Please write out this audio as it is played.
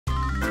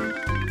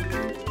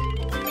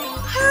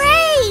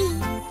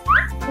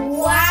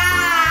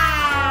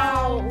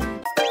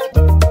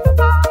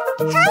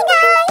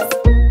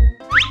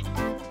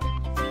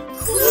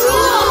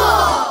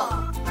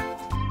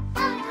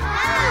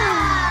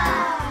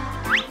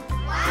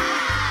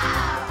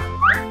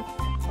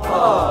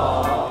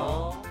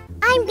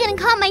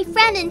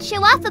friend and show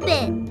off a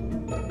bit.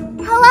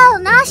 Hello,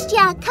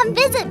 Nastya. Come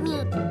visit me.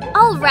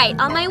 All right,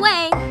 on my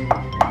way.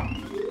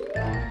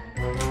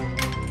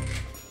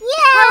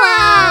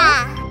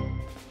 Yeah!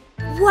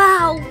 Hello!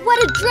 Wow,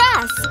 what a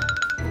dress!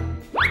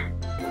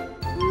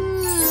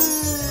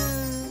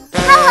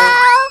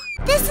 Hello!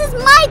 This is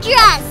my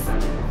dress!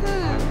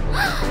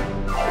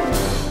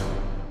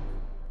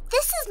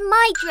 This is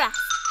my dress.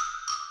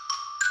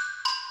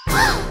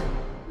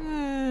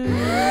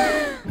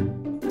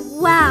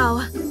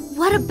 Wow,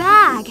 what a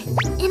bag!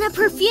 And a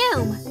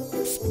perfume!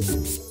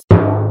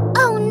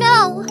 Oh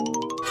no!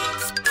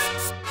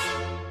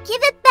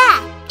 Give it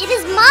back! It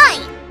is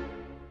mine!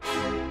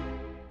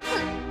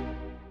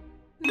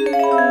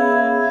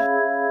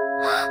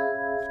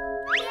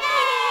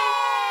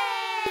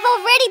 I've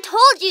already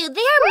told you,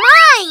 they are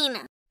mine!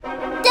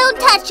 Don't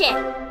touch it!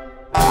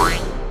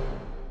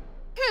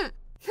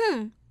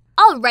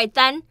 All right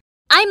then,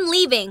 I'm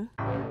leaving.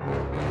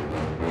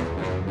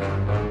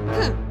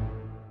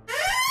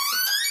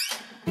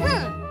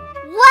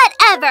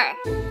 Whatever!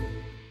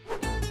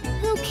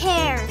 Who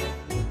cares?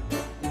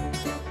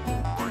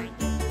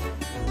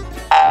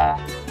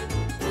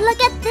 Look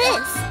at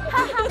this!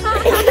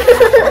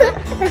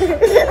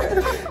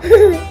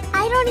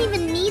 I don't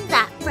even need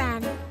that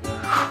friend.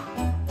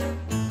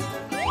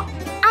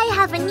 I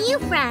have a new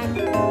friend.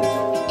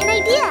 An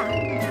idea.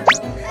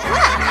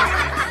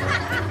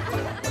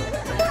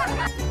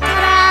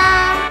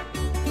 Ta-da!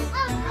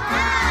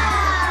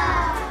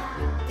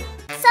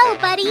 So,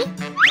 buddy,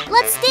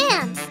 let's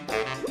dance.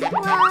 La,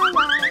 la, la, la,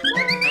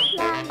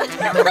 la,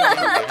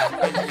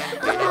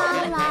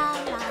 la,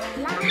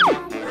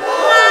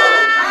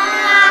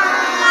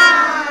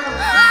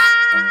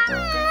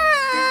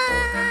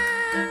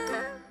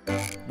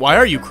 Why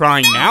are you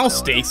crying now,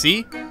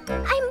 Stacy? I'm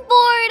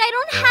bored. I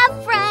don't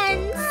have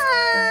friends.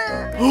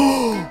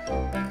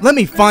 Let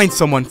me find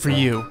someone for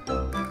you.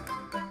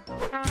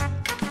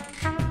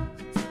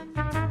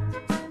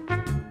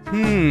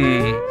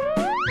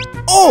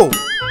 Oh!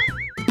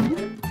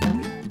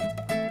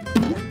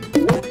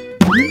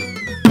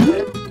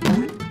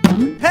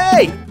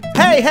 Hey!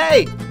 Hey,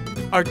 hey!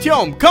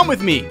 Artyom, come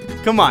with me.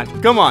 Come on,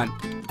 come on.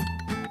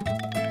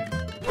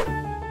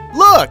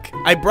 Look,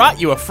 I brought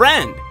you a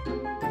friend.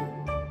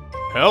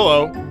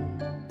 Hello.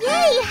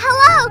 Yay,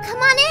 hello,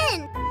 come on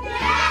in.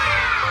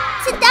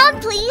 Sit down,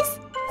 please.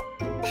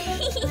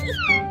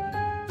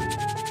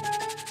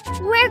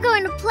 We're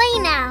going to play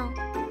now.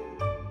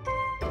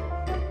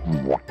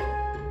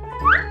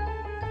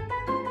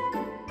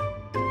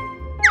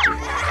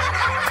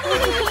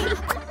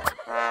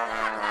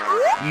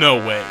 No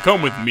way,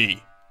 come with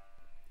me.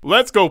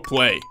 Let's go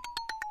play.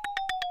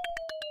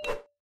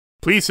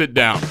 Please sit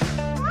down.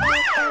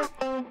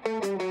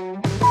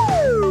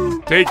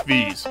 Take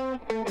these.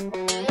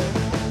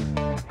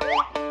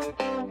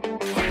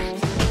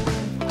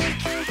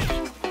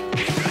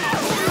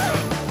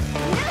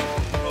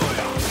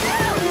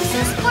 This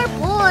is for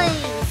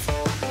boys.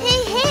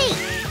 Hey, hey.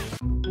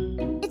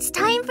 It's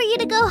time for you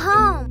to go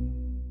home.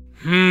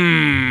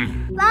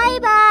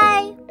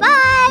 Bye-bye.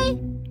 Bye.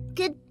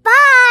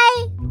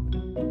 Goodbye.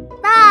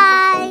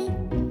 Bye.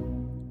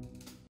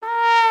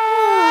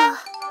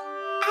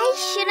 I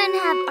shouldn't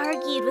have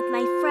argued with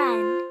my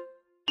friend.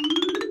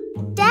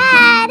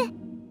 Dad!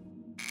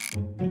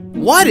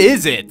 What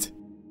is it?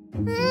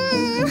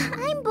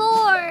 I'm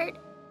bored.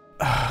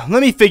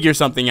 Let me figure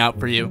something out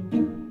for you.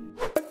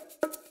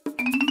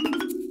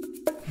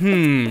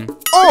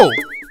 Oh!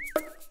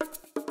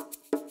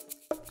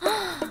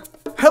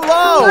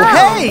 Hello!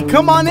 Hey,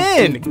 come on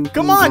in!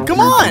 Come on, come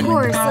on! Of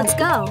course, let's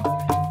go.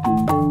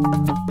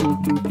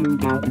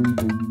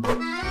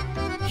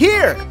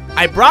 Here!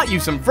 I brought you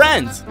some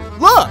friends.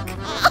 Look!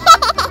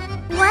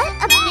 What?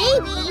 A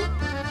baby?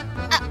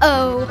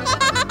 Uh-oh.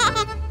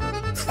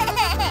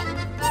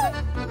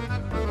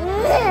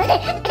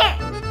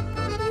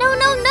 No,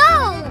 no, no!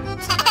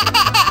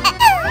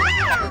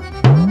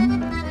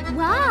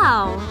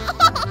 Wow.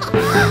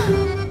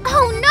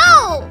 Oh no!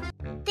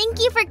 Thank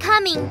you for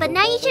coming, but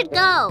now you should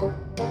go.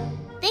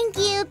 Thank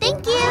you,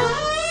 thank you.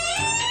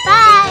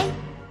 Bye.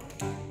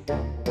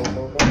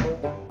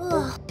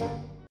 Ugh.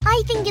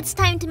 I think it's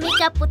time to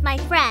make up with my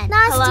friend.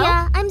 Nastya,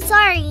 Hello? I'm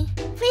sorry.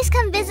 Please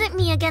come visit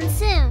me again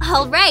soon.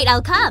 All right,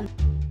 I'll come.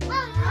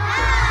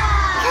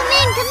 Come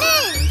in, come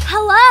in.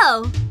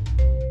 Hello.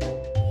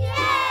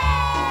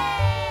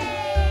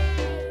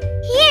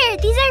 Here,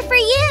 these are for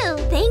you.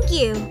 Thank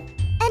you.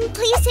 And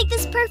please take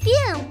this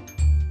perfume.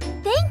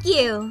 Thank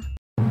you.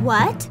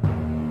 What?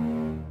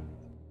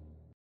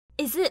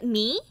 Is it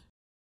me?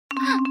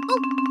 Oh.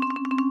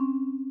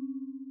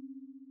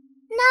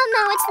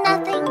 No, it's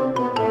nothing.